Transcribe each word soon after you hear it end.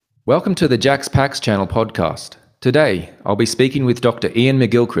Welcome to the Jack's Packs Channel podcast. Today, I'll be speaking with Dr. Ian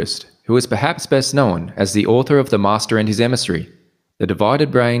McGilchrist, who is perhaps best known as the author of The Master and His Emissary, The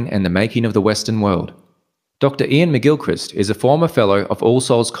Divided Brain and the Making of the Western World. Dr. Ian McGilchrist is a former Fellow of All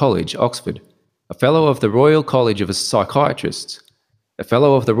Souls College, Oxford, a Fellow of the Royal College of Psychiatrists, a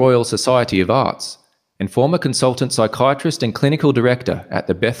Fellow of the Royal Society of Arts, and former consultant psychiatrist and clinical director at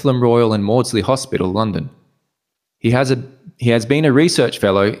the Bethlem Royal and Maudsley Hospital, London. He has been a research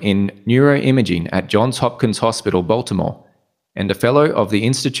fellow in neuroimaging at Johns Hopkins Hospital, Baltimore, and a fellow of the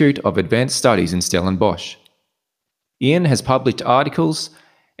Institute of Advanced Studies in Stellenbosch. Ian has published articles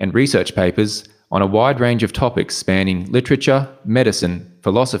and research papers on a wide range of topics spanning literature, medicine,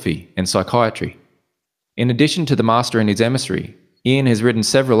 philosophy, and psychiatry. In addition to The Master and His Emissary, Ian has written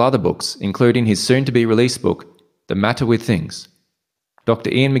several other books, including his soon-to-be-released book, The Matter with Things. Dr.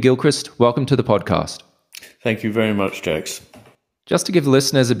 Ian McGilchrist, welcome to the podcast. Thank you very much, Jax. Just to give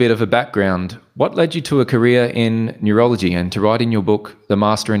listeners a bit of a background, what led you to a career in neurology and to writing your book, The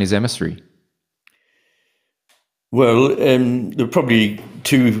Master and His Emissary? Well, there are probably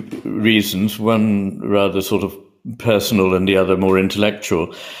two reasons, one rather sort of personal and the other more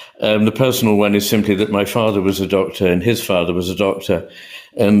intellectual. The personal one is simply that my father was a doctor and his father was a doctor.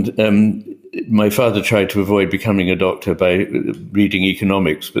 And my father tried to avoid becoming a doctor by reading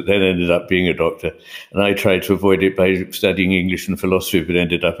economics, but then ended up being a doctor. And I tried to avoid it by studying English and philosophy, but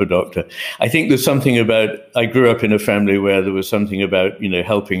ended up a doctor. I think there's something about, I grew up in a family where there was something about,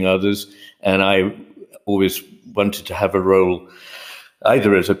 helping others. And I always wanted to have a role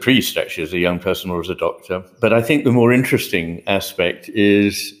either as a priest, actually, as a young person, or as a doctor. But I think the more interesting aspect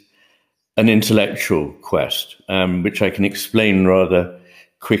is an intellectual quest, which I can explain rather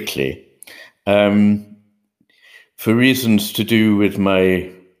quickly. For reasons to do with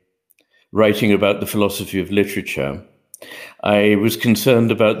my writing about the philosophy of literature, I was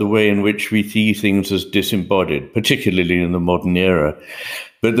concerned about the way in which we see things as disembodied, particularly in the modern era,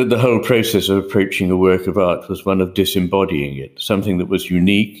 but that the whole process of approaching a work of art was one of disembodying it. Something that was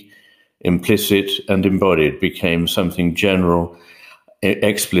unique, implicit, and embodied became something general,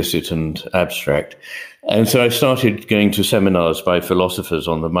 explicit, and abstract. And so I started going to seminars by philosophers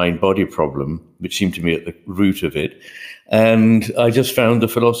on the mind-body problem, which seemed to me at the root of it. And I just found the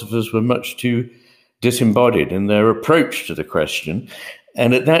philosophers were much too disembodied in their approach to the question.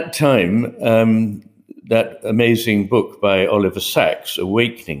 And at that time, that amazing book by Oliver Sacks,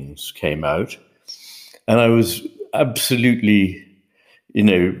 Awakenings, came out. And I was absolutely,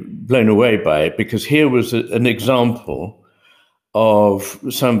 blown away by it, because here was an example of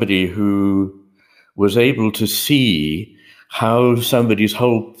somebody who was able to see how somebody's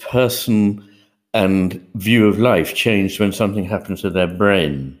whole person and view of life changed when something happened to their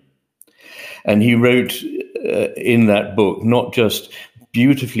brain. And he wrote in that book not just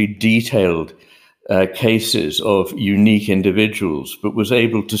beautifully detailed cases of unique individuals, but was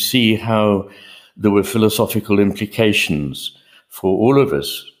able to see how there were philosophical implications for all of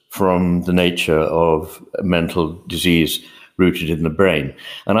us from the nature of mental disease rooted in the brain.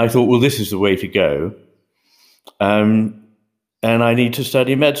 And I thought, well, this is the way to go. And I need to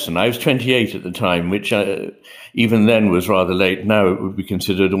study medicine. I was 28 at the time, which even then was rather late. Now it would be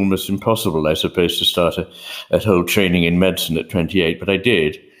considered almost impossible, I suppose, to start a whole training in medicine at 28, but I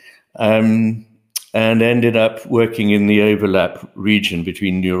did. And ended up working in the overlap region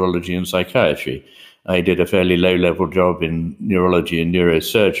between neurology and psychiatry. I did a fairly low-level job in neurology and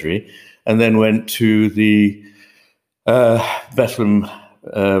neurosurgery, and then went to the Bethlem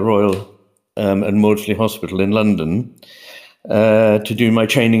Royal and Maudsley Hospital in London to do my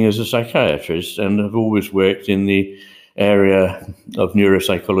training as a psychiatrist, and I've always worked in the area of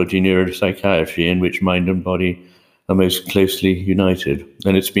neuropsychology, neuropsychiatry, in which mind and body are most closely united,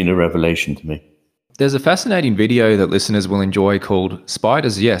 and it's been a revelation to me. There's a fascinating video that listeners will enjoy called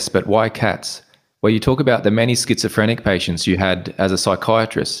Spiders, Yes, But Why Cats?, where you talk about the many schizophrenic patients you had as a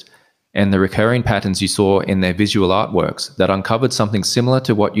psychiatrist and the recurring patterns you saw in their visual artworks that uncovered something similar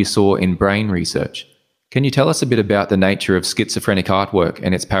to what you saw in brain research. Can you tell us a bit about the nature of schizophrenic artwork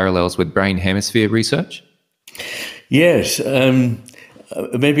and its parallels with brain hemisphere research? Yes.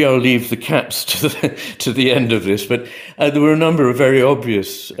 Maybe I'll leave the cats to the end of this, but there were a number of very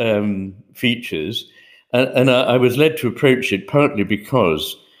obvious features, and I was led to approach it partly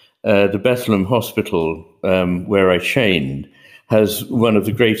because the Bethlem Hospital, where I trained, has one of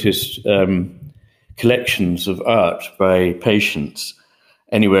the greatest collections of art by patients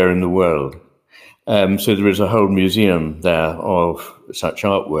anywhere in the world. So there is a whole museum there of such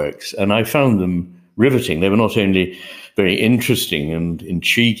artworks, and I found them riveting. They were not only very interesting and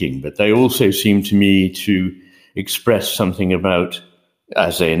intriguing, but they also seemed to me to express something about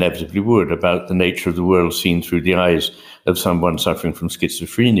as they inevitably would, about the nature of the world seen through the eyes of someone suffering from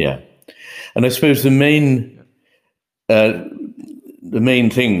schizophrenia. And I suppose the main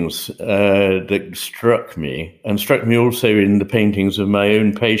things that struck me, and struck me also in the paintings of my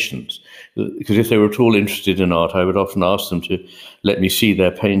own patients, because if they were at all interested in art, I would often ask them to let me see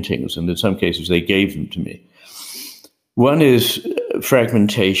their paintings, and in some cases they gave them to me. One is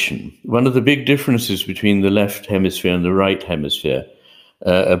fragmentation. One of the big differences between the left hemisphere and the right hemisphere,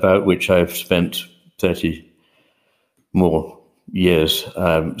 about which I've spent 30 more years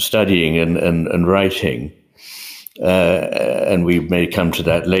studying and writing, and we may come to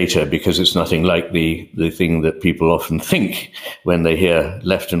that later, because it's nothing like the thing that people often think when they hear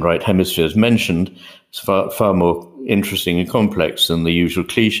left and right hemispheres mentioned. It's far more interesting and complex than the usual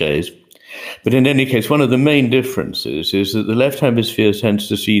cliches. But in any case, one of the main differences is that the left hemisphere tends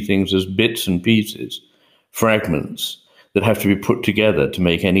to see things as bits and pieces, fragments that have to be put together to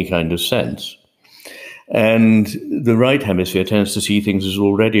make any kind of sense. And the right hemisphere tends to see things as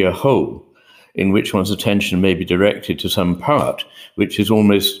already a whole, in which one's attention may be directed to some part, which is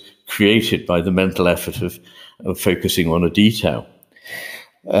almost created by the mental effort of focusing on a detail.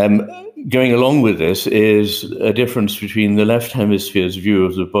 Going along with this is a difference between the left hemisphere's view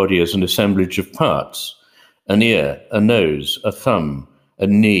of the body as an assemblage of parts: an ear, a nose, a thumb, a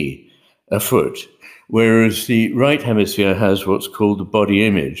knee, a foot, whereas the right hemisphere has what's called the body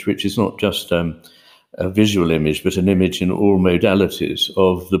image, which is not just a visual image, but an image in all modalities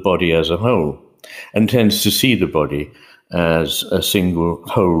of the body as a whole, and tends to see the body as a single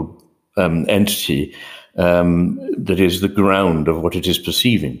whole entity that is the ground of what it is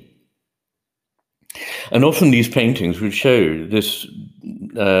perceiving. And often these paintings would show this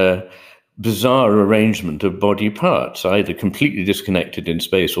bizarre arrangement of body parts, either completely disconnected in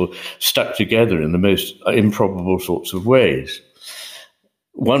space or stuck together in the most improbable sorts of ways.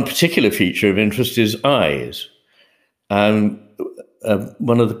 One particular feature of interest is eyes. One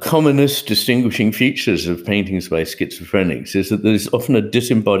of the commonest distinguishing features of paintings by schizophrenics is that there's often a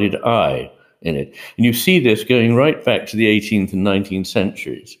disembodied eye in it. And you see this going right back to the 18th and 19th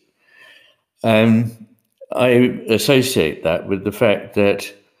centuries. I associate that with the fact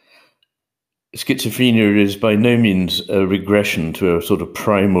that schizophrenia is by no means a regression to a sort of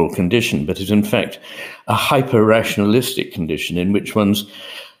primal condition, but is in fact a hyper-rationalistic condition in which one's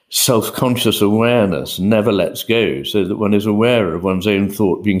self-conscious awareness never lets go, so that one is aware of one's own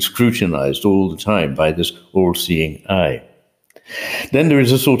thought being scrutinized all the time by this all-seeing eye. Then there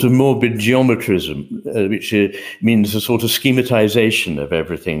is a sort of morbid geometrism, which means a sort of schematization of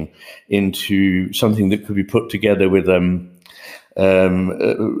everything into something that could be put together with a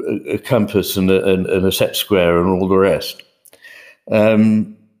compass and a set square and all the rest.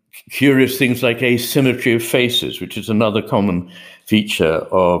 Curious things like asymmetry of faces, which is another common feature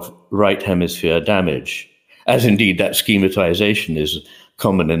of right hemisphere damage, as indeed that schematization is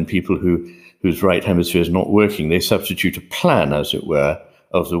common in people whose right hemisphere is not working. They substitute a plan, as it were,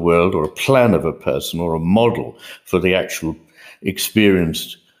 of the world, or a plan of a person, or a model for the actual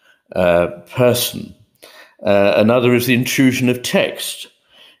experienced person. Another is the intrusion of text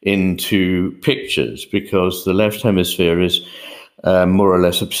into pictures, because the left hemisphere is more or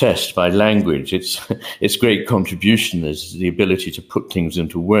less obsessed by language. Its great contribution is the ability to put things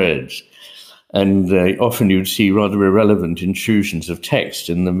into words. And often you'd see rather irrelevant intrusions of text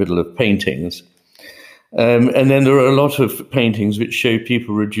in the middle of paintings. And then there are a lot of paintings which show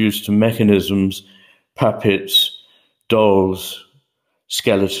people reduced to mechanisms, puppets, dolls,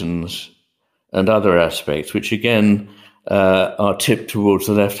 skeletons, and other aspects, which again are tipped towards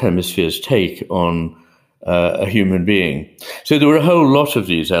the left hemisphere's take on a human being. So there were a whole lot of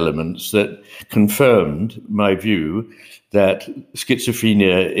these elements that confirmed my view that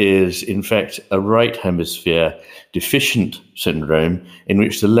schizophrenia is, in fact, a right hemisphere deficient syndrome in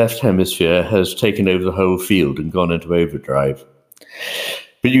which the left hemisphere has taken over the whole field and gone into overdrive.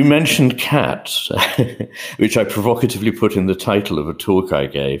 But you mentioned cats, which I provocatively put in the title of a talk I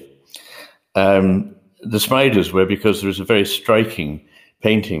gave. The spiders were because there is a very striking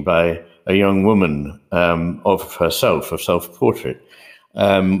painting by a young woman of herself, a self-portrait,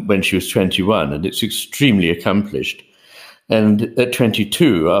 when she was 21, and it's extremely accomplished. And at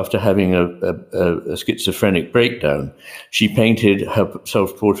 22, after having a schizophrenic breakdown, she painted her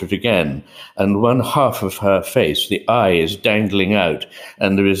self-portrait again, and one half of her face, the eye, is dangling out,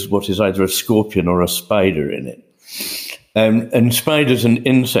 and there is what is either a scorpion or a spider in it. And spiders and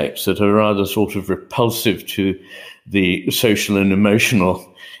insects that are rather sort of repulsive to the social and emotional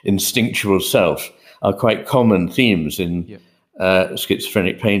instinctual self are quite common themes in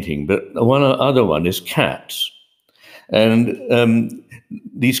schizophrenic painting. But one other one is cats. And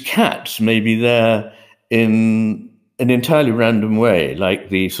these cats may be there in an entirely random way, like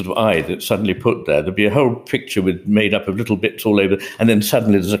the sort of eye that's suddenly put there. There'll be a whole picture made up of little bits all over, and then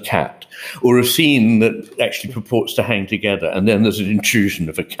suddenly there's a cat, or a scene that actually purports to hang together, and then there's an intrusion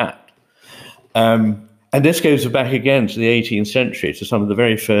of a cat. And this goes back again to the 18th century, to some of the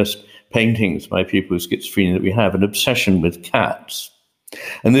very first paintings by people with schizophrenia that we have, an obsession with cats.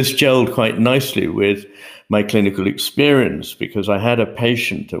 And this gelled quite nicely with my clinical experience, because I had a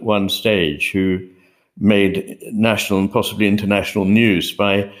patient at one stage who made national and possibly international news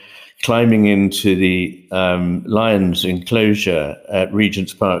by climbing into the lions enclosure at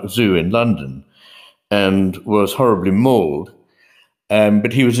Regent's Park Zoo in London and was horribly mauled.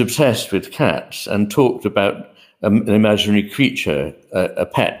 But he was obsessed with cats and talked about an imaginary creature, a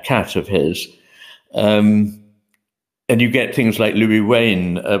pet cat of his. And you get things like Louis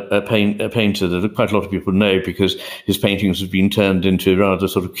Wain, a painter that quite a lot of people know because his paintings have been turned into rather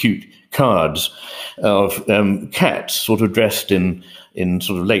sort of cute cards of cats sort of dressed in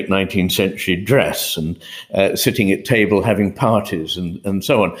sort of late 19th century dress and sitting at table having parties and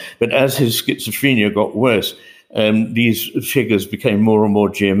so on. But as his schizophrenia got worse, these figures became more and more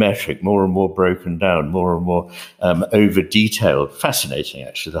geometric, more and more broken down, more and more over-detailed. Fascinating,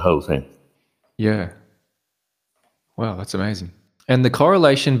 actually, the whole thing. Yeah. Wow, that's amazing. And the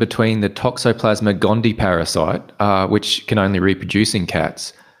correlation between the Toxoplasma gondii parasite, which can only reproduce in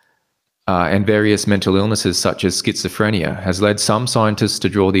cats, and various mental illnesses such as schizophrenia has led some scientists to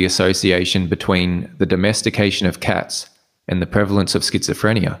draw the association between the domestication of cats and the prevalence of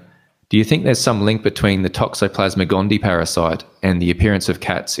schizophrenia. Do you think there's some link between the Toxoplasma gondii parasite and the appearance of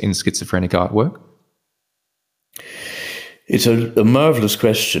cats in schizophrenic artwork? It's a marvelous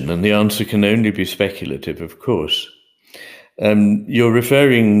question, and the answer can only be speculative, of course. You're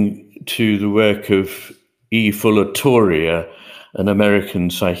referring to the work of E. Fuller Torrey, an American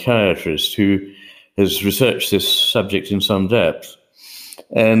psychiatrist who has researched this subject in some depth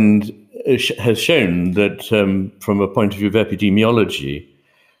and has shown that from a point of view of epidemiology,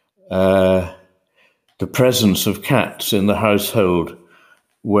 the presence of cats in the household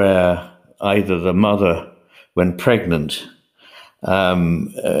where either the mother, when pregnant,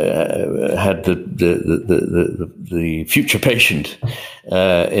 had the future patient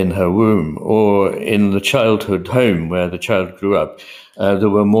in her womb, or in the childhood home where the child grew up,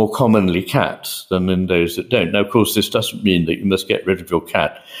 there were more commonly cats than in those that don't. Now, of course, this doesn't mean that you must get rid of your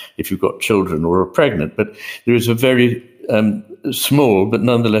cat if you've got children or are pregnant, but there is a very small but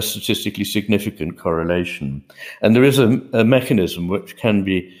nonetheless statistically significant correlation. And there is a mechanism which can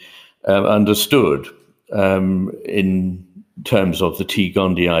be understood in terms of the T.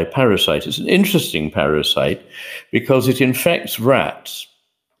 gondii parasite. It's an interesting parasite because it infects rats,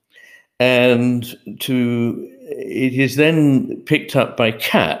 and it is then picked up by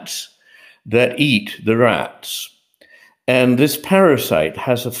cats that eat the rats. And this parasite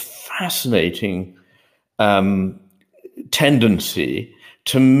has a fascinating tendency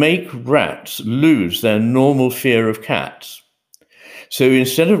to make rats lose their normal fear of cats. So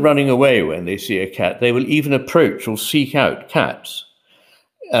instead of running away when they see a cat, they will even approach or seek out cats.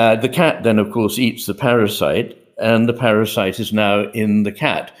 The cat then, of course, eats the parasite, and the parasite is now in the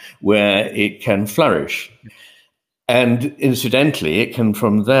cat, where it can flourish. And incidentally, it can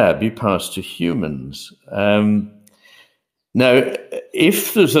from there be passed to humans. Now,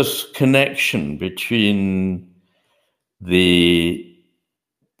 if there's a connection between the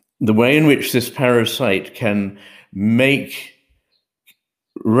way in which this parasite can make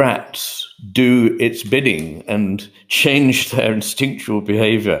rats do its bidding and change their instinctual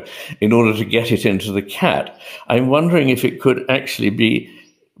behavior in order to get it into the cat, I'm wondering if it could actually be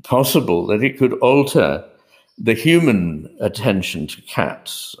possible that it could alter the human attention to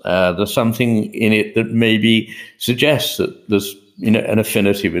cats. There's something in it that maybe suggests that there's an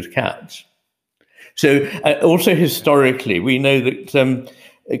affinity with cats. So also historically, we know that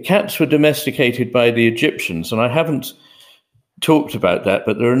cats were domesticated by the Egyptians, and I haven't talked about that,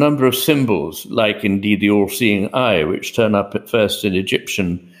 but there are a number of symbols, like indeed the all-seeing eye, which turn up at first in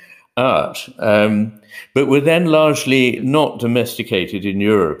Egyptian art, but were then largely not domesticated in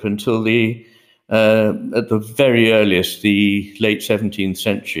Europe until at the very earliest, the late 17th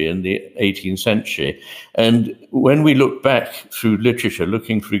century and the 18th century. And when we look back through literature,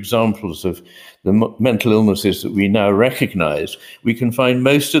 looking for examples of the mental illnesses that we now recognize, we can find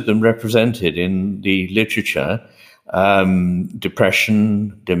most of them represented in the literature.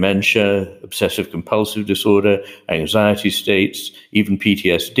 Depression, dementia, obsessive-compulsive disorder, anxiety states, even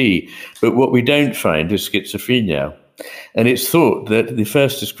PTSD. But what we don't find is schizophrenia. And it's thought that the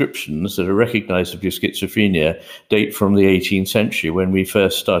first descriptions that are recognizably schizophrenia date from the 18th century, when we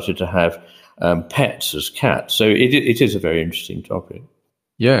first started to have pets as cats. So it is a very interesting topic.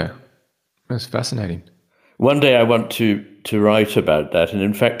 Yeah, that's fascinating. One day I want to write about that, and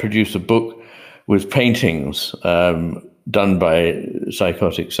in fact produce a book with paintings done by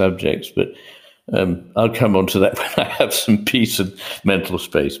psychotic subjects. But I'll come on to that when I have some peace and mental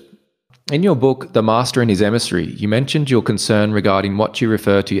space. In your book, The Master and His Emissary, you mentioned your concern regarding what you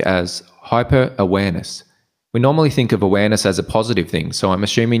refer to as hyper-awareness. We normally think of awareness as a positive thing, so I'm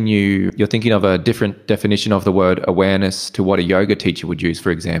assuming you're thinking of a different definition of the word awareness to what a yoga teacher would use,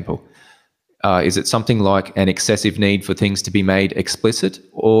 for example. Is it something like an excessive need for things to be made explicit,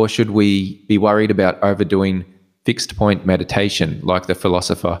 or should we be worried about overdoing fixed point meditation like the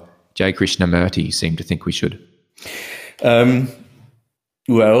philosopher J. Krishnamurti seemed to think we should?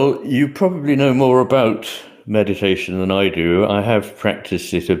 Well, you probably know more about meditation than I do. I have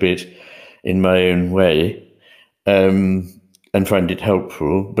practiced it a bit in my own way and find it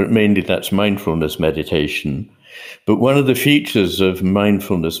helpful, but mainly that's mindfulness meditation. But one of the features of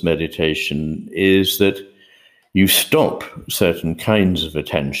mindfulness meditation is that you stop certain kinds of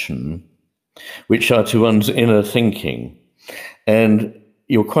attention, which are to one's inner thinking. And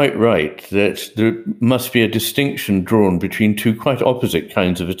you're quite right that there must be a distinction drawn between two quite opposite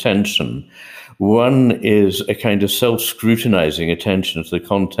kinds of attention. One is a kind of self-scrutinizing attention to the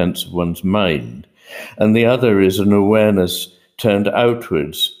contents of one's mind, and the other is an awareness turned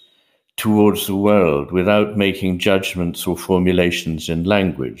outwards towards the world without making judgments or formulations in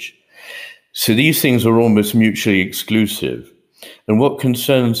language. So these things are almost mutually exclusive. And what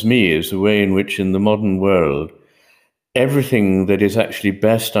concerns me is the way in which in the modern world, everything that is actually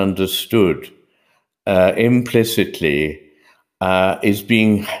best understood implicitly is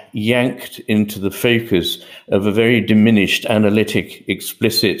being yanked into the focus of a very diminished, analytic,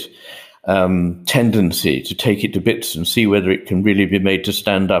 explicit tendency to take it to bits and see whether it can really be made to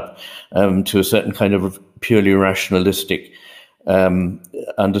stand up to a certain kind of purely rationalistic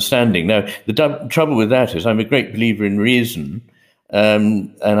understanding. Now, the trouble with that is I'm a great believer in reason,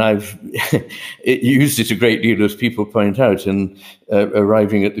 and I've used it a great deal, as people point out, in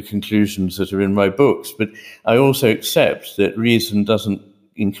arriving at the conclusions that are in my books. But I also accept that reason doesn't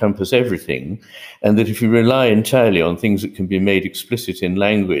encompass everything, and that if you rely entirely on things that can be made explicit in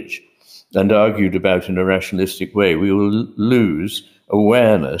language and argued about in a rationalistic way, we will lose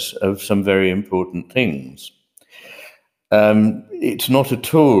awareness of some very important things. It's not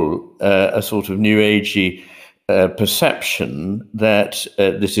at all a sort of new agey perception that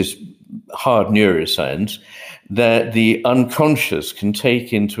this is hard neuroscience, that the unconscious can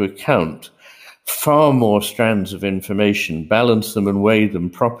take into account far more strands of information, balance them and weigh them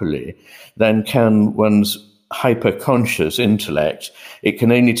properly than can one's hyper-conscious intellect. It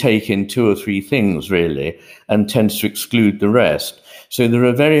can only take in two or three things, really, and tends to exclude the rest. So there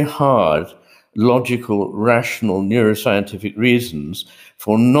are very hard, logical, rational, neuroscientific reasons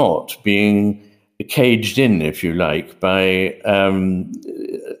for not being caged in, if you like, by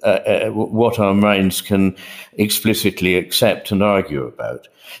what our minds can explicitly accept and argue about.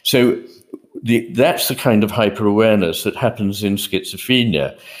 So that's the kind of hyper-awareness that happens in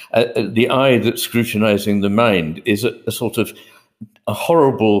schizophrenia. The eye that's scrutinizing the mind is a sort of a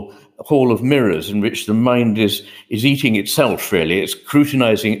horrible hall of mirrors in which the mind is eating itself, really. It's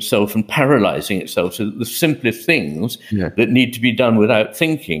scrutinizing itself and paralyzing itself, so that the simplest things that need to be done without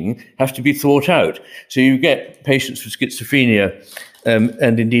thinking have to be thought out. So you get patients with schizophrenia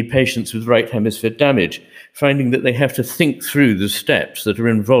and indeed patients with right hemisphere damage finding that they have to think through the steps that are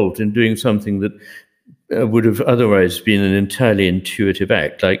involved in doing something that would have otherwise been an entirely intuitive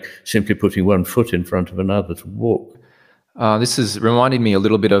act, like simply putting one foot in front of another to walk. This is reminding me a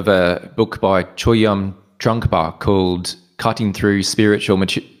little bit of a book by Chogyam Trungpa called Cutting Through Spiritual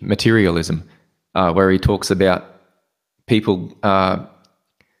Materialism, where he talks about people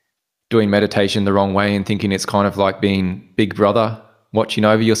doing meditation the wrong way and thinking it's kind of like being Big Brother, watching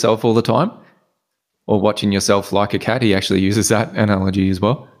over yourself all the time, or watching yourself like a cat. He actually uses that analogy as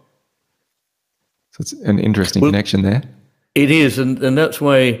well. So it's an interesting connection there. It is, and that's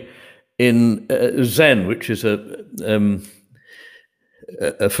why in Zen, which is a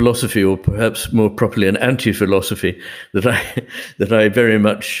philosophy, or perhaps more properly an anti-philosophy, that I very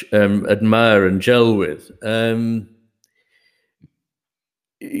much admire and gel with.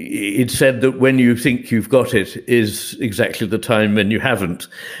 It's said that when you think you've got it is exactly the time when you haven't.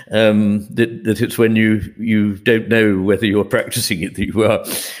 That it's when you don't know whether you're practicing it that you are.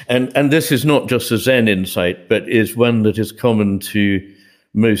 And this is not just a Zen insight, but is one that is common to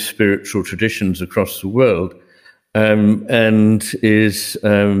most spiritual traditions across the world. and is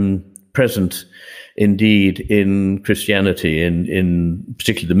present indeed in Christianity, in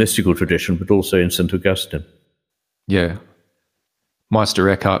particularly the mystical tradition, but also in St. Augustine. Yeah. Meister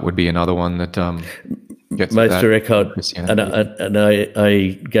Eckhart would be another one that gets Meister Eckhart, and I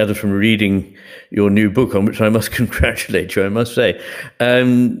gather from reading your new book, on which I must congratulate you, I must say,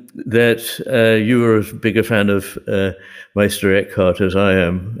 that you are as big a fan of Meister Eckhart as I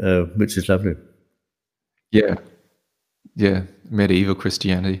am, which is lovely. Yeah, medieval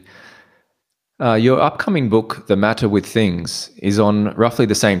Christianity. Your upcoming book, The Matter with Things, is on roughly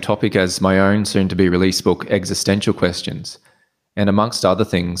the same topic as my own soon-to-be-released book, Existential Questions. And amongst other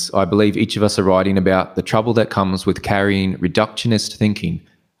things, I believe each of us are writing about the trouble that comes with carrying reductionist thinking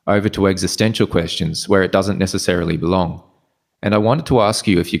over to existential questions where it doesn't necessarily belong. And I wanted to ask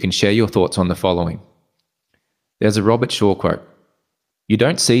you if you can share your thoughts on the following. There's a Robert Shaw quote, "You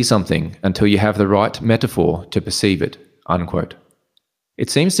don't see something until you have the right metaphor to perceive it," unquote. It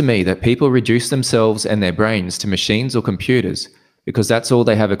seems to me that people reduce themselves and their brains to machines or computers because that's all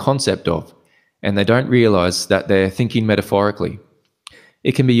they have a concept of, and they don't realize that they're thinking metaphorically.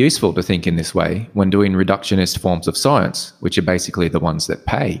 It can be useful to think in this way when doing reductionist forms of science, which are basically the ones that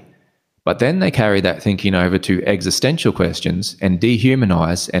pay. But then they carry that thinking over to existential questions and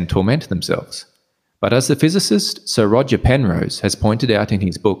dehumanize and torment themselves. But as the physicist Sir Roger Penrose has pointed out in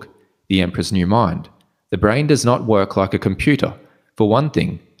his book, The Emperor's New Mind, the brain does not work like a computer. For one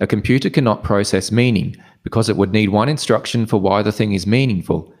thing, a computer cannot process meaning because it would need one instruction for why the thing is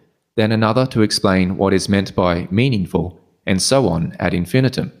meaningful, then another to explain what is meant by meaningful, and so on ad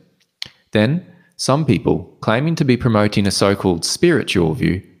infinitum. Then, some people, claiming to be promoting a so-called spiritual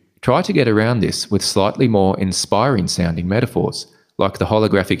view, try to get around this with slightly more inspiring-sounding metaphors, like the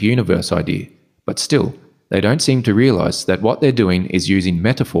holographic universe idea, but still, they don't seem to realize that what they're doing is using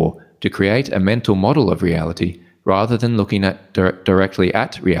metaphor to create a mental model of reality rather than looking directly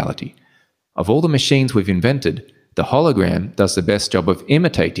at reality. Of all the machines we've invented, the hologram does the best job of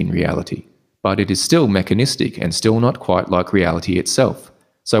imitating reality, but it is still mechanistic and still not quite like reality itself.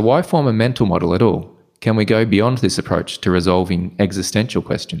 So why form a mental model at all? Can we go beyond this approach to resolving existential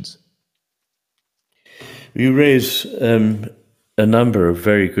questions? You raise a number of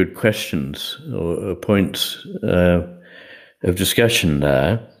very good questions or points of discussion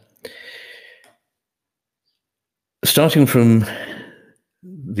there. Starting from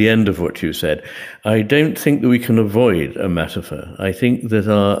the end of what you said, I don't think that we can avoid a metaphor. I think that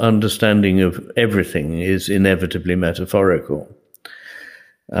our understanding of everything is inevitably metaphorical.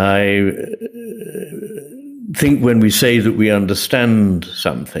 I think when we say that we understand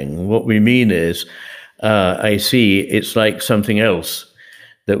something, what we mean is, I see it's like something else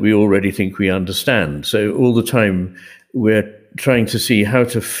that we already think we understand. So all the time we're trying to see how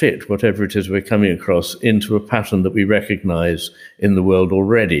to fit whatever it is we're coming across into a pattern that we recognize in the world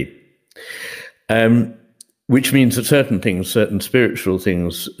already. Which means that certain things, certain spiritual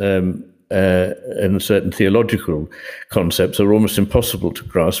things, and certain theological concepts are almost impossible to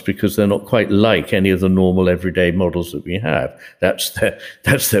grasp because they're not quite like any of the normal everyday models that we have. That's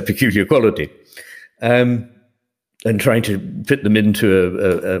their peculiar quality. And trying to fit them into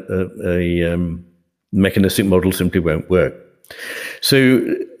a mechanistic model simply won't work.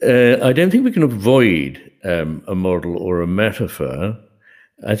 So I don't think we can avoid a model or a metaphor.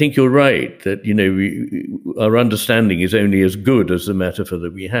 I think you're right that, our understanding is only as good as the metaphor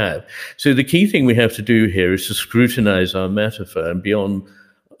that we have. So the key thing we have to do here is to scrutinize our metaphor and be on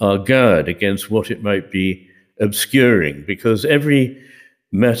our guard against what it might be obscuring, because every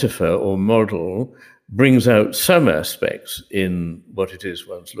metaphor or model brings out some aspects in what it is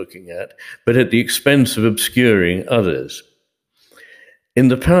one's looking at, but at the expense of obscuring others. In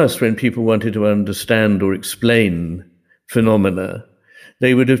the past, when people wanted to understand or explain phenomena,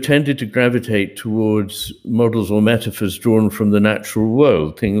 they would have tended to gravitate towards models or metaphors drawn from the natural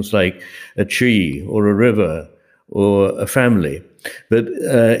world, things like a tree or a river or a family. But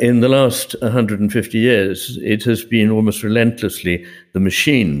in the last 150 years, it has been almost relentlessly the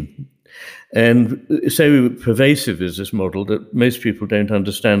machine. And so pervasive is this model that most people don't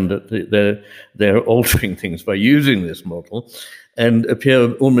understand that they're altering things by using this model, and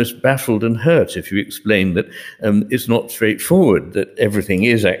appear almost baffled and hurt if you explain that it's not straightforward, that everything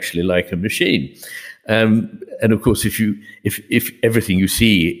is actually like a machine. And of course, if everything you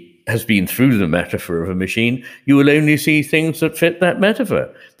see has been through the metaphor of a machine, you will only see things that fit that metaphor,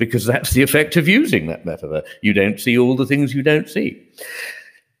 because that's the effect of using that metaphor. You don't see all the things you don't see.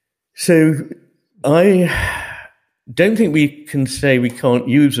 So I don't think we can say we can't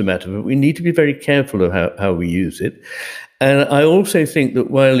use a metaphor. We need to be very careful of how we use it. And I also think that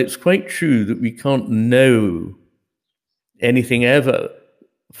while it's quite true that we can't know anything ever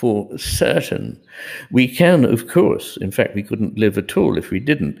for certain, we can, of course, in fact, we couldn't live at all if we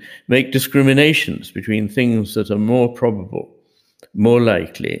didn't, make discriminations between things that are more probable, more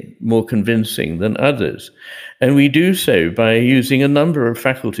likely, more convincing than others. And we do so by using a number of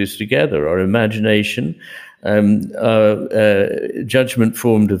faculties together: our imagination, our judgment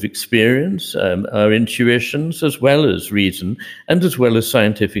formed of experience, our intuitions, as well as reason, and as well as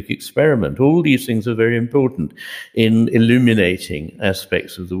scientific experiment. All these things are very important in illuminating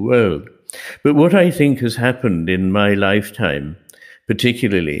aspects of the world. But what I think has happened in my lifetime,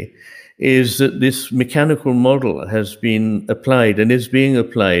 particularly, is that this mechanical model has been applied and is being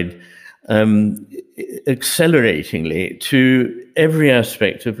applied acceleratingly to every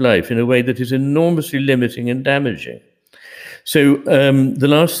aspect of life in a way that is enormously limiting and damaging. So the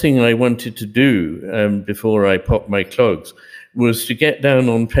last thing I wanted to do before I popped my clogs was to get down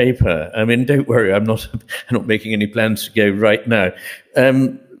on paper. I mean, don't worry, I'm not making any plans to go right now.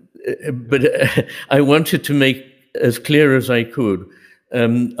 But I wanted to make as clear as I could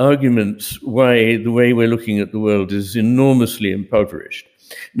arguments why the way we're looking at the world is enormously impoverished.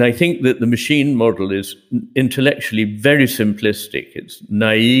 And I think that the machine model is intellectually very simplistic. It's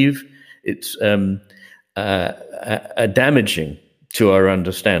naive. It's damaging to our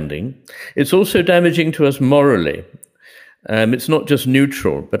understanding. It's also damaging to us morally. It's not just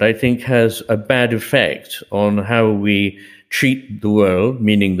neutral, but I think has a bad effect on how we treat the world,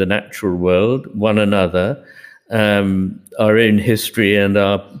 meaning the natural world, one another, our own history and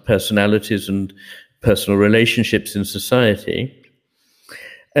our personalities and personal relationships in society.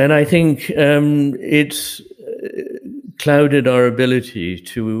 And I think it's clouded our ability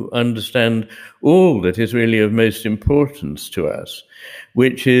to understand all that is really of most importance to us,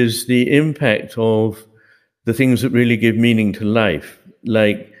 which is the impact of the things that really give meaning to life,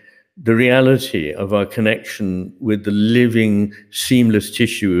 like the reality of our connection with the living, seamless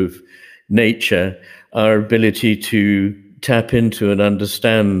tissue of nature, our ability to tap into and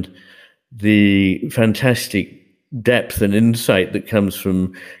understand the fantastic depth and insight that comes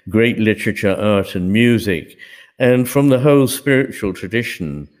from great literature, art, and music, and from the whole spiritual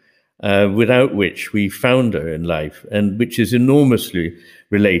tradition without which we founder in life, and which is enormously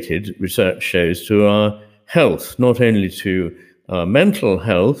related, research shows, to our health, not only to our mental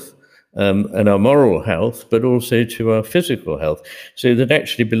health and our moral health, but also to our physical health. So that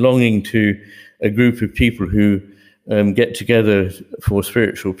actually belonging to a group of people who get together for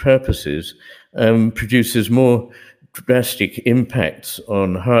spiritual purposes produces more drastic impacts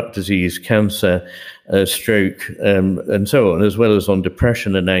on heart disease, cancer, stroke, and so on, as well as on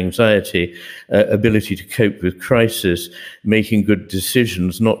depression and anxiety, ability to cope with crisis, making good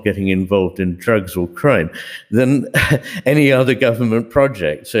decisions, not getting involved in drugs or crime, than any other government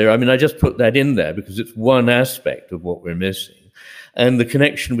project. So, I mean, I just put that in there because it's one aspect of what we're missing. And the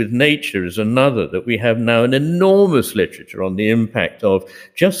connection with nature is another, that we have now an enormous literature on the impact of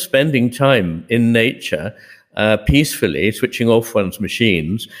just spending time in nature, peacefully, switching off one's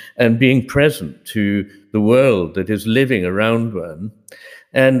machines and being present to the world that is living around one.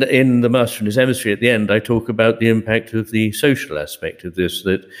 And in The Master and His Emissary, at the end, I talk about the impact of the social aspect of this,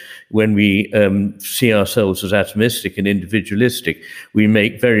 that when we see ourselves as atomistic and individualistic, we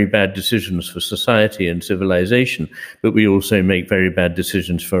make very bad decisions for society and civilization, but we also make very bad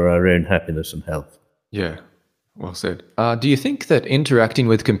decisions for our own happiness and health. Yeah, well said. Do you think that interacting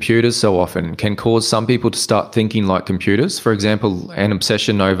with computers so often can cause some people to start thinking like computers? For example, an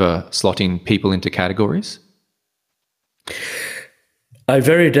obsession over slotting people into categories? I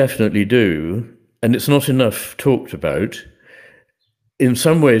very definitely do, and it's not enough talked about. In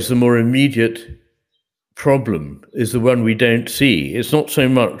some ways, the more immediate problem is the one we don't see. It's not so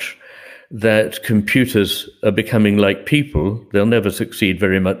much that computers are becoming like people, they'll never succeed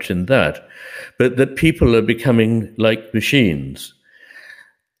very much in that, but that people are becoming like machines.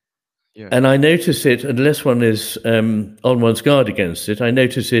 Yeah. And I notice it, unless one is on one's guard against it, I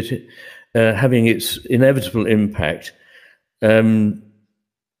notice it having its inevitable impact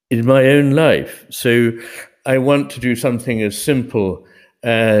in my own life. So I want to do something as simple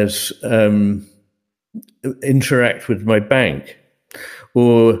as interact with my bank,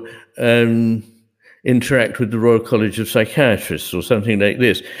 or interact with the Royal College of Psychiatrists, or something like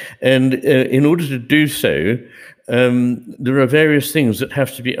this. And in order to do so, there are various things that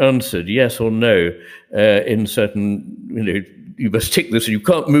have to be answered, yes or no, in certain, you must tick this, and you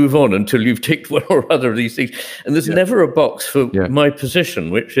can't move on until you've ticked one or other of these things. And there's never a box for my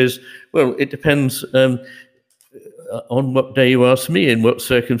position, which is, well, it depends on what day you ask me, in what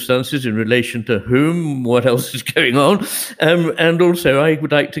circumstances, in relation to whom, what else is going on. And also, I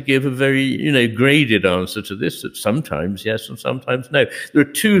would like to give a very, graded answer to this, that sometimes yes and sometimes no. There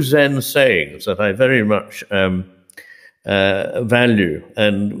are two Zen sayings that I very much value,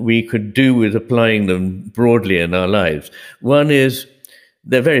 and we could do with applying them broadly in our lives. One is,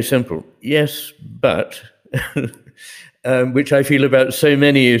 they're very simple. Yes, but... which I feel about so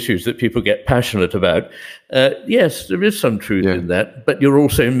many issues that people get passionate about. Yes, there is some truth in that, but you're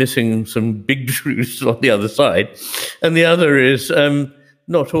also missing some big truths on the other side. And the other is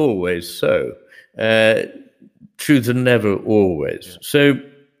not always so. Truths are never always. So,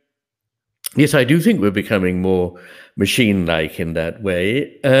 yes, I do think we're becoming more machine-like in that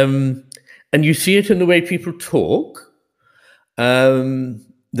way. And you see it in the way people talk.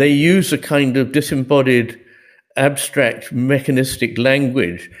 They use a kind of disembodied, abstract, mechanistic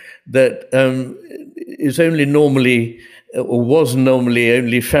language that is only normally, or was normally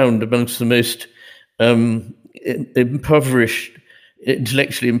only found amongst the most impoverished,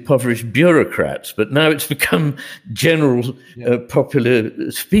 intellectually impoverished bureaucrats. But now it's become general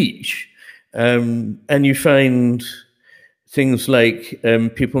popular speech. And you find things like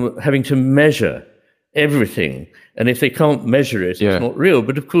people having to measure everything. And if they can't measure it, it's not real.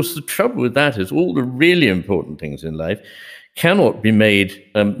 But of course, the trouble with that is all the really important things in life cannot be made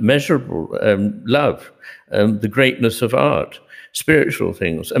measurable. Love, the greatness of art, spiritual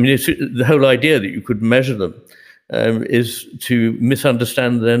things. I mean, the whole idea that you could measure them is to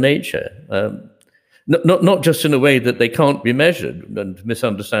misunderstand their nature. Not just in a way that they can't be measured and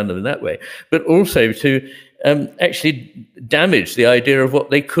misunderstand them in that way, but also to actually damage the idea of what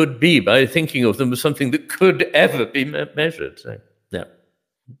they could be by thinking of them as something that could ever be measured. So, yeah.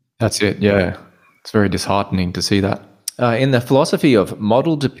 That's it, yeah. It's very disheartening to see that. In the philosophy of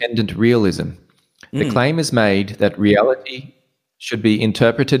model-dependent realism, the claim is made that reality should be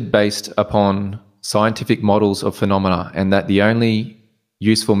interpreted based upon scientific models of phenomena, and that the only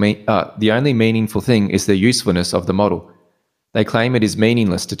meaningful thing is the usefulness of the model. They claim it is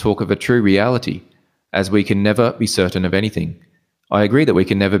meaningless to talk of a true reality, as we can never be certain of anything. I agree that we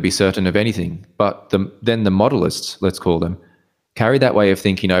can never be certain of anything, but then the modelists, let's call them, carry that way of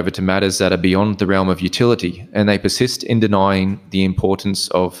thinking over to matters that are beyond the realm of utility, and they persist in denying the importance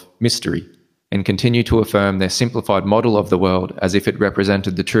of mystery, and continue to affirm their simplified model of the world as if it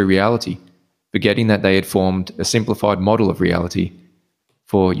represented the true reality, forgetting that they had formed a simplified model of reality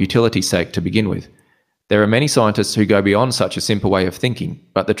for utility's sake to begin with. There are many scientists who go beyond such a simple way of thinking,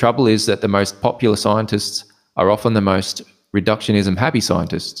 but the trouble is that the most popular scientists are often the most reductionism-happy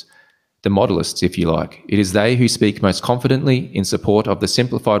scientists, the modelists, if you like. It is they who speak most confidently in support of the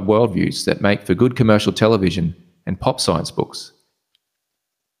simplified worldviews that make for good commercial television and pop science books.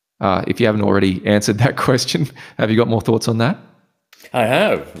 If you haven't already answered that question, have you got more thoughts on that? I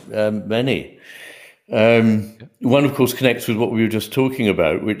have, many. One, of course, connects with what we were just talking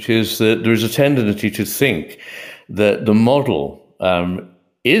about, which is that there is a tendency to think that the model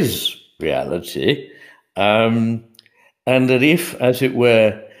is reality, and that if, as it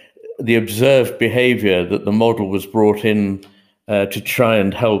were, the observed behavior that the model was brought in to try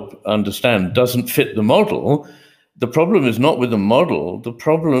and help understand doesn't fit the model, the problem is not with the model, the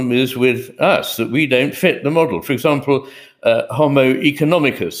problem is with us, that we don't fit the model. For example, Homo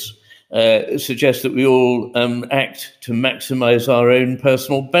economicus suggests that we all act to maximize our own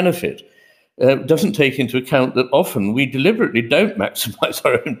personal benefit. Doesn't take into account that often we deliberately don't maximize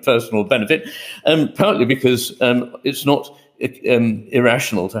our own personal benefit, partly because it's not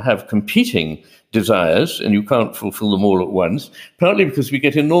irrational to have competing desires and you can't fulfill them all at once, partly because we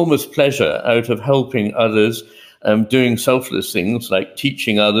get enormous pleasure out of helping others, doing selfless things like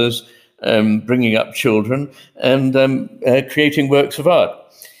teaching others, bringing up children, and creating works of art.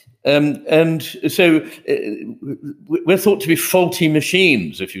 And so we're thought to be faulty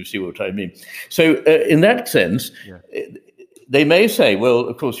machines, if you see what I mean. So in that sense, they may say, well,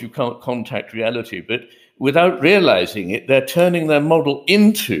 of course, you can't contact reality, but without realizing it, they're turning their model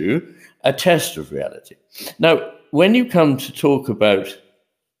into a test of reality. Now, when you come to talk about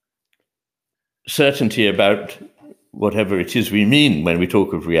certainty about whatever it is we mean when we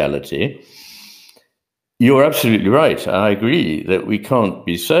talk of reality, you're absolutely right. I agree that we can't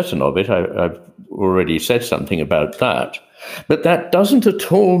be certain of it. I've already said something about that. But that doesn't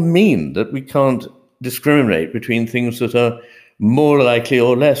at all mean that we can't discriminate between things that are more likely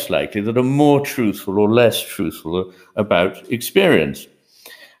or less likely, that are more truthful or less truthful about experience.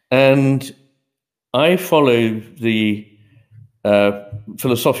 And I follow the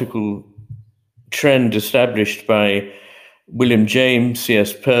philosophical trend established by William James,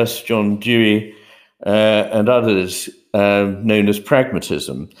 C.S. Peirce, John Dewey, and others known as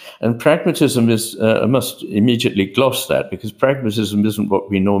pragmatism. And pragmatism is, I must immediately gloss that, because pragmatism isn't what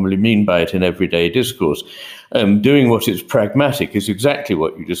we normally mean by it in everyday discourse. Doing what is pragmatic is exactly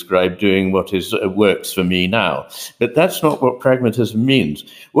what you described, doing what is works for me now. But that's not what pragmatism means.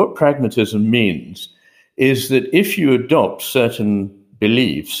 What pragmatism means is that if you adopt certain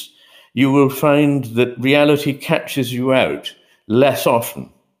beliefs, you will find that reality catches you out less often.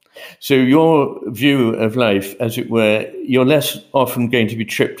 So your view of life, as it were, you're less often going to be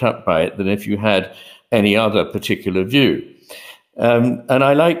tripped up by it than if you had any other particular view. And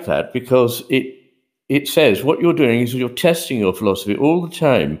I like that, because it says what you're doing is you're testing your philosophy all the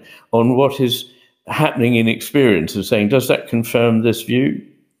time on what is happening in experience and saying, does that confirm this view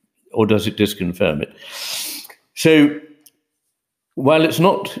or does it disconfirm it? So while it's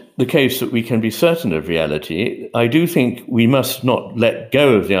not the case that we can be certain of reality, I do think we must not let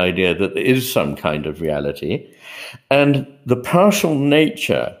go of the idea that there is some kind of reality. And the partial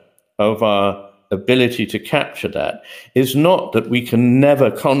nature of our ability to capture that is not that we can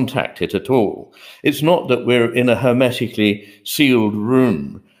never contact it at all. It's not that we're in a hermetically sealed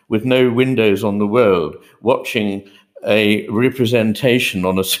room with no windows on the world, watching a representation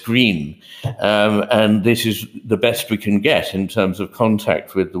on a screen, and this is the best we can get in terms of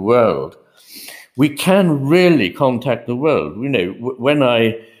contact with the world. We can really contact the world. You know, when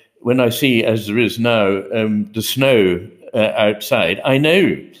I see, as there is now, the snow outside, I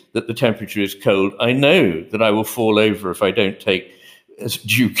know that the temperature is cold. I know that I will fall over if I don't take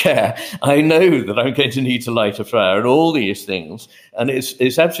due care. I know that I'm going to need to light a fire and all these things, and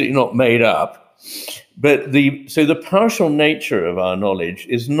it's absolutely not made up. But so the partial nature of our knowledge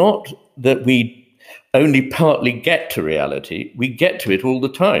is not that we only partly get to reality, we get to it all the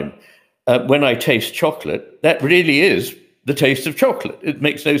time. When I taste chocolate, that really is the taste of chocolate. It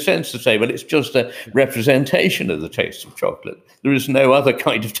makes no sense to say, well, it's just a representation of the taste of chocolate. There is no other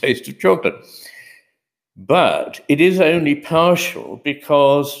kind of taste of chocolate. But it is only partial,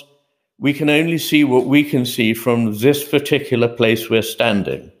 because we can only see what we can see from this particular place we're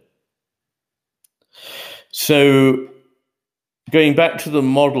standing. So going back to the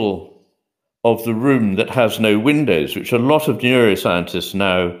model of the room that has no windows, which a lot of neuroscientists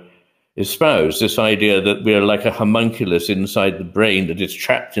now espouse, this idea that we're like a homunculus inside the brain that is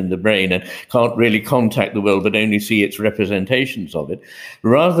trapped in the brain and can't really contact the world but only see its representations of it.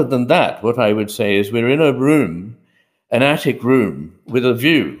 Rather than that, what I would say is we're in a room, an attic room, with a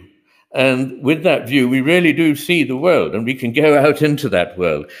view. And with that view, we really do see the world, and we can go out into that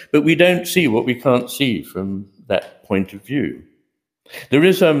world, but we don't see what we can't see from that point of view. There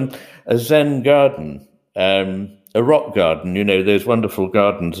is a Zen garden, a rock garden, you know, those wonderful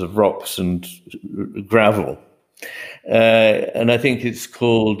gardens of rocks and gravel. And I think it's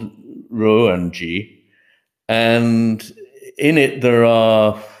called Roanji. And in it there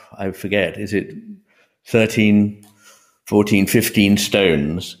are, I forget, is it 13, 14, 15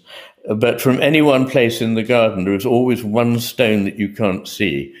 stones? But from any one place in the garden, there is always one stone that you can't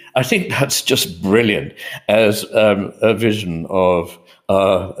see. I think that's just brilliant as a vision of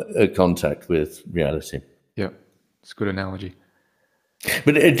a contact with reality. Yeah, it's a good analogy.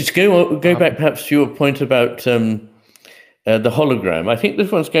 But just go back perhaps to your point about the hologram. I think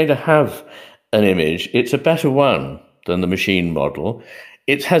this one's going to have an image. It's a better one than the machine model.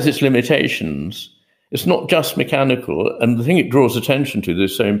 It has its limitations. It's not just mechanical, and the thing it draws attention to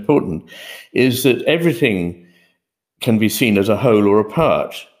that's so important is that everything can be seen as a whole or a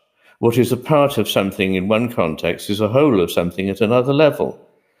part. What is a part of something in one context is a whole of something at another level.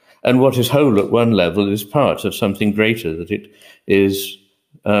 And what is whole at one level is part of something greater that it is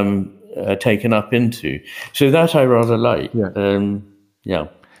taken up into. So that I rather like. Yeah.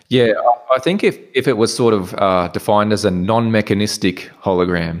 Yeah, I think if it was sort of defined as a non-mechanistic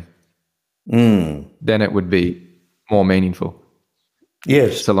hologram, then it would be more meaningful.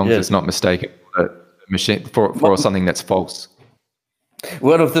 Yes. So long as it's not mistaken for a machine for something that's false.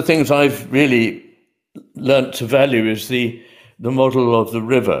 One of the things I've really learnt to value is the model of the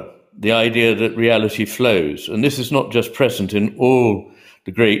river, the idea that reality flows. And this is not just present in all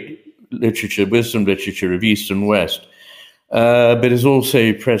the great literature, wisdom literature of East and West, but is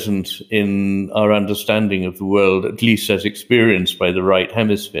also present in our understanding of the world, at least as experienced by the right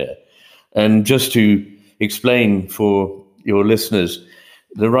hemisphere. And just to explain for your listeners,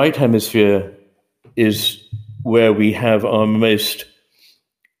 the right hemisphere is where we have our most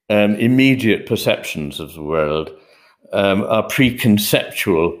immediate perceptions of the world, our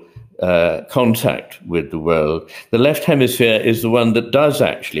preconceptual contact with the world. The left hemisphere is the one that does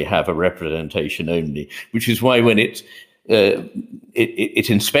actually have a representation only, which is why when it's it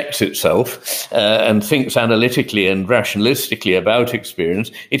inspects itself and thinks analytically and rationalistically about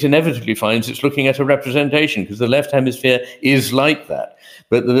experience, it inevitably finds it's looking at a representation, because the left hemisphere is like that.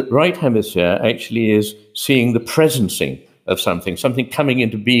 But the right hemisphere actually is seeing the presencing of something coming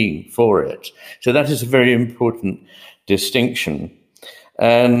into being for it. So that is a very important distinction.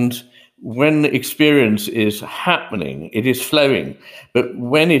 And when experience is happening, it is flowing. But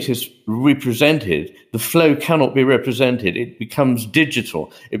when it is represented, the flow cannot be represented. It becomes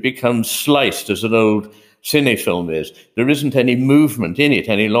digital. It becomes sliced, as an old cinefilm is. There isn't any movement in it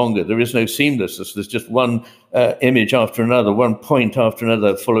any longer. There is no seamlessness. There's just one image after another, one point after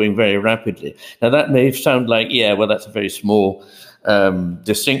another, following very rapidly. Now, that may sound like, yeah, well, that's a very small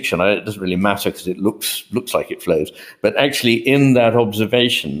distinction. It doesn't really matter because it looks like it flows. But actually, in that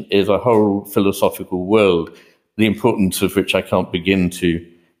observation is a whole philosophical world, the importance of which I can't begin to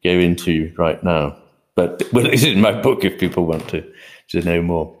go into right now. But it's in my book if people want to know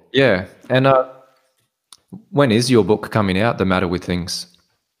more. Yeah. And when is your book coming out, The Matter with Things?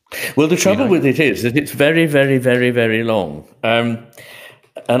 Well, the trouble with it is that it's very, very, very, very long.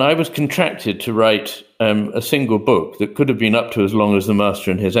 And I was contracted to write a single book that could have been up to as long as The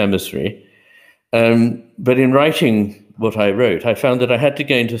Master and His Emissary. But in writing what I wrote, I found that I had to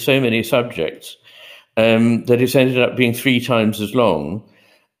go into so many subjects that it's ended up being 3 times as long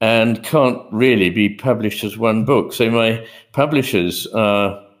and can't really be published as one book. So my publishers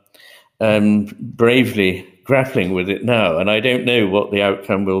are bravely grappling with it now, and I don't know what the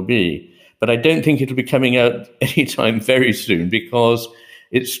outcome will be. But I don't think it'll be coming out anytime very soon, because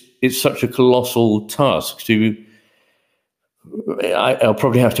it's such a colossal task to. I'll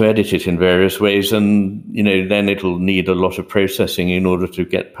probably have to edit it in various ways, and then it'll need a lot of processing in order to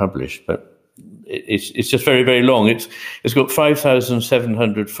get published. But it's just very, very long. It's got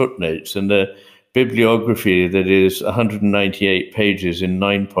 5,700 footnotes and a bibliography that is 198 pages in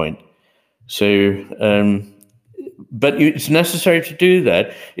 9-point. So, but it's necessary to do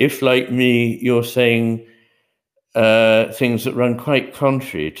that if, like me, you're saying things that run quite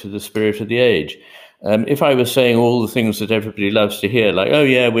contrary to the spirit of the age. If I was saying all the things that everybody loves to hear, like, oh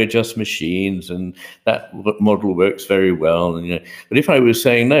yeah, we're just machines and that model works very well, but if I was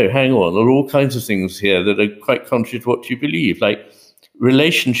saying, no, hang on, there are all kinds of things here that are quite contrary to what you believe, like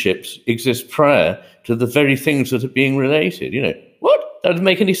relationships exist prior to the very things that are being related. What? That doesn't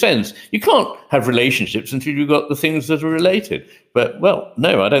make any sense. You can't have relationships until you've got the things that are related. But, well,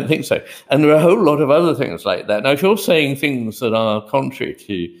 no, I don't think so. And there are a whole lot of other things like that. Now, if you're saying things that are contrary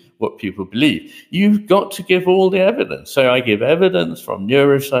to what people believe, you've got to give all the evidence. So I give evidence from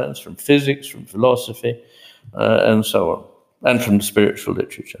neuroscience, from physics, from philosophy, and so on, and from spiritual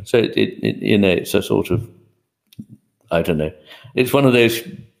literature. So it's a sort of, I don't know, it's one of those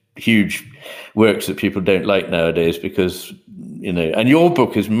huge works that people don't like nowadays because, and your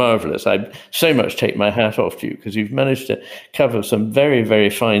book is marvelous. I so much take my hat off to you because you've managed to cover some very, very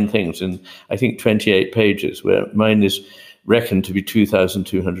fine things in, I think, 28 pages, where mine is reckoned to be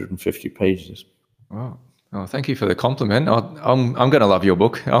 2,250 pages. Wow. Oh, thank you for the compliment. I'm going to love your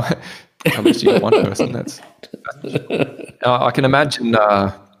book. At least you're one person. I can imagine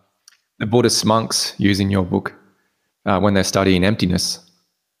the Buddhist monks using your book when they're studying emptiness.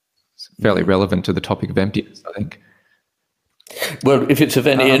 It's fairly relevant to the topic of emptiness, I think. Well, if it's of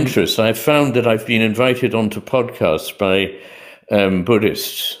any interest, I've found that I've been invited onto podcasts by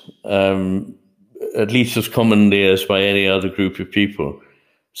Buddhists, at least as commonly as by any other group of people.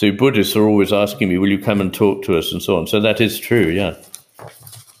 So Buddhists are always asking me, will you come and talk to us and so on. So that is true, yeah.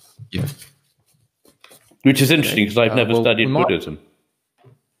 Yeah. Which is interesting because I've never studied Buddhism.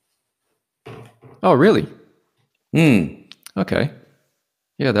 Oh, really? Okay.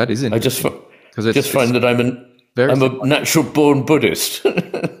 Yeah, that is interesting. I just find that I'm a natural-born Buddhist.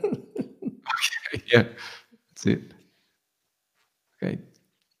 Okay, yeah, that's it. Okay.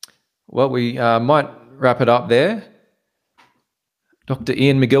 Well, we might wrap it up there. Dr.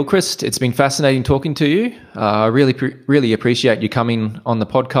 Ian McGilchrist, it's been fascinating talking to you. I really appreciate you coming on the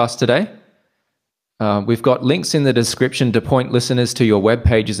podcast today. We've got links in the description to point listeners to your web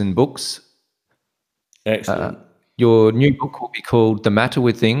pages and books. Excellent. Your new book will be called The Matter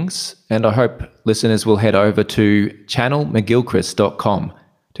with Things, and I hope listeners will head over to channelmcgilchrist.com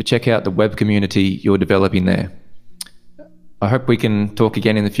to check out the web community you're developing there. I hope we can talk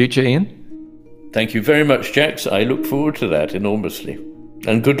again in the future, Ian. Thank you very much, Jax. I look forward to that enormously.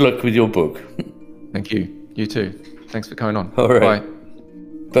 And good luck with your book. Thank you. You too. Thanks for coming on. All right.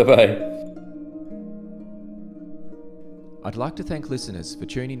 Bye. Bye-bye. I'd like to thank listeners for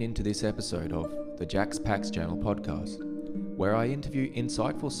tuning into this episode of the Jax Pax Channel podcast, where I interview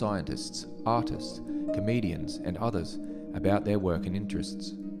insightful scientists, artists, comedians, and others about their work and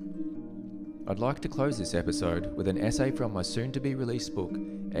interests. I'd like to close this episode with an essay from my soon-to-be-released book,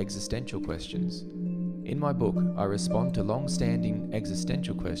 Existential Questions. In my book, I respond to long-standing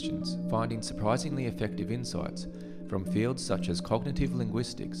existential questions, finding surprisingly effective insights from fields such as cognitive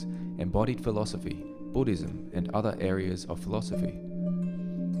linguistics, embodied philosophy, Buddhism, and other areas of philosophy.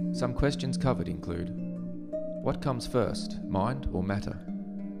 Some questions covered include: what comes first, mind or matter?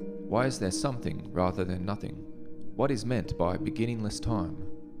 Why is there something rather than nothing? What is meant by beginningless time?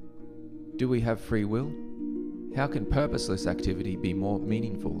 Do we have free will? How can purposeless activity be more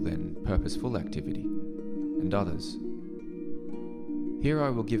meaningful than purposeful activity? And others. Here I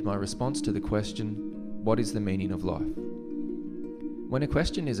will give my response to the question, what is the meaning of life? When a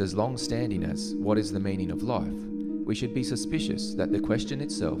question is as long-standing as, what is the meaning of life, we should be suspicious that the question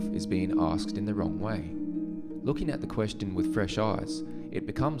itself is being asked in the wrong way. Looking at the question with fresh eyes, it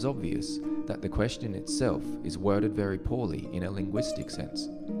becomes obvious that the question itself is worded very poorly in a linguistic sense.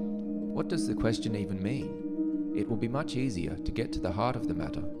 What does the question even mean? It will be much easier to get to the heart of the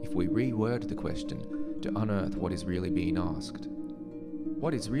matter if we reword the question to unearth what is really being asked.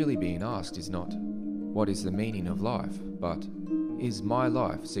 What is really being asked is not, what is the meaning of life, but, is my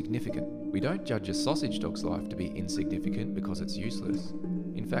life significant? We don't judge a sausage dog's life to be insignificant because it's useless.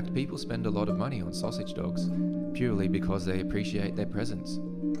 In fact, people spend a lot of money on sausage dogs purely because they appreciate their presence.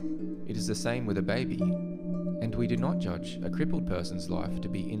 It is the same with a baby. And we do not judge a crippled person's life to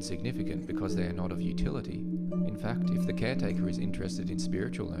be insignificant because they are not of utility. In fact, if the caretaker is interested in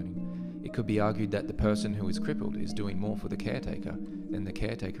spiritual learning, it could be argued that the person who is crippled is doing more for the caretaker than the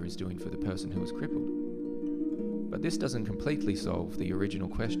caretaker is doing for the person who is crippled. But this doesn't completely solve the original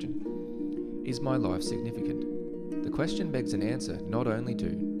question. Is my life significant? The question begs an answer not only to,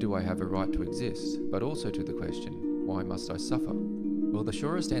 do I have a right to exist, but also to the question, why must I suffer? Well, the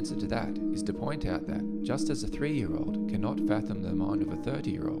surest answer to that is to point out that, just as a 3-year-old cannot fathom the mind of a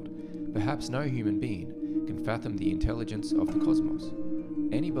 30-year-old, perhaps no human being can fathom the intelligence of the cosmos.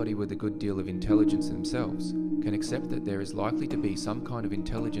 Anybody with a good deal of intelligence themselves can accept that there is likely to be some kind of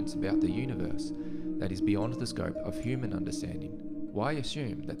intelligence about the universe that is beyond the scope of human understanding. Why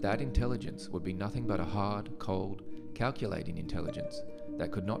assume that that intelligence would be nothing but a hard, cold, calculating intelligence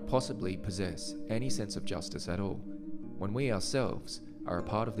that could not possibly possess any sense of justice at all, when we ourselves are a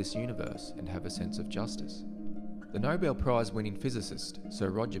part of this universe and have a sense of justice? The Nobel Prize-winning physicist Sir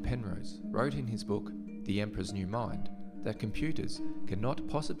Roger Penrose wrote in his book, The Emperor's New Mind, that computers cannot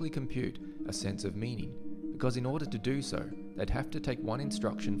possibly compute a sense of meaning, because in order to do so, they'd have to take one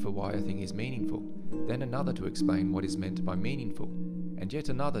instruction for why a thing is meaningful, then another to explain what is meant by meaningful, and yet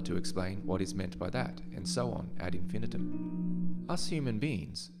another to explain what is meant by that, and so on ad infinitum. Us human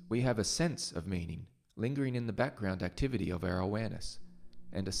beings, we have a sense of meaning, lingering in the background activity of our awareness,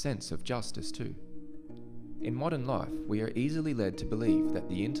 and a sense of justice too. In modern life, we are easily led to believe that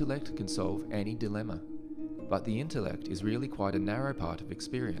the intellect can solve any dilemma, but the intellect is really quite a narrow part of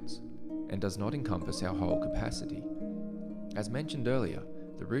experience, and does not encompass our whole capacity. As mentioned earlier,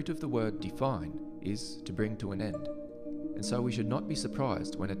 the root of the word define is to bring to an end, and so we should not be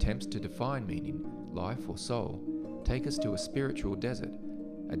surprised when attempts to define meaning, life or soul, take us to a spiritual desert,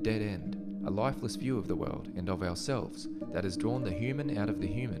 a dead end, a lifeless view of the world and of ourselves that has drawn the human out of the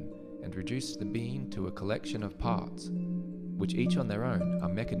human and reduced the being to a collection of parts, which each on their own are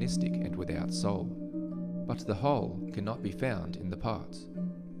mechanistic and without soul. But the whole cannot be found in the parts.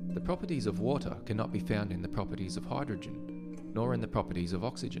 The properties of water cannot be found in the properties of hydrogen, nor in the properties of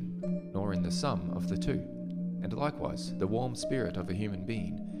oxygen, nor in the sum of the two. And likewise, the warm spirit of a human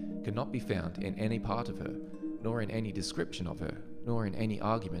being cannot be found in any part of her, nor in any description of her, nor in any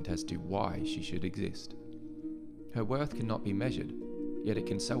argument as to why she should exist. Her worth cannot be measured, yet it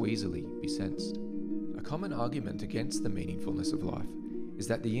can so easily be sensed. A common argument against the meaningfulness of life is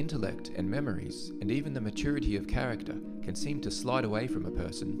that the intellect and memories, and even the maturity of character, can seem to slide away from a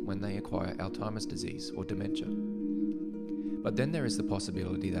person when they acquire Alzheimer's disease or dementia. But then there is the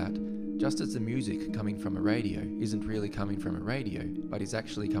possibility that, just as the music coming from a radio isn't really coming from a radio, but is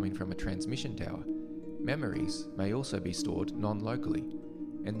actually coming from a transmission tower, memories may also be stored non-locally,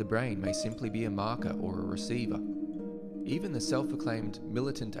 and the brain may simply be a marker or a receiver. Even the self-acclaimed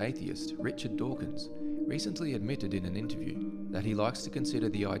militant atheist Richard Dawkins recently admitted in an interview that he likes to consider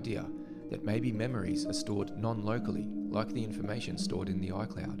the idea that maybe memories are stored non-locally, like the information stored in the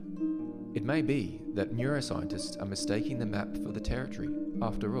iCloud. It may be that neuroscientists are mistaking the map for the territory.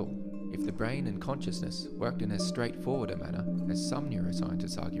 After all, if the brain and consciousness worked in as straightforward a manner as some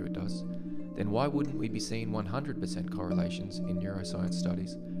neuroscientists argue it does, then why wouldn't we be seeing 100% correlations in neuroscience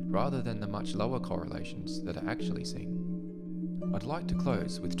studies, rather than the much lower correlations that are actually seen? I'd like to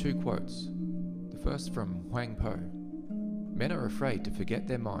close with two quotes. The first from Huang Po. Men are afraid to forget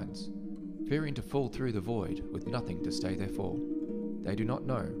their minds, fearing to fall through the void with nothing to stay there for. They do not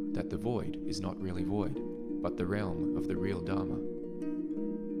know that the void is not really void, but the realm of the real Dharma.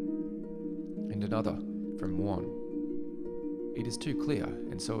 And another, from Juan. It is too clear,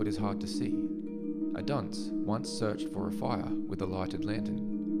 and so it is hard to see. A dunce once searched for a fire with a lighted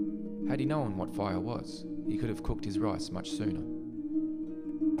lantern. Had he known what fire was, he could have cooked his rice much sooner.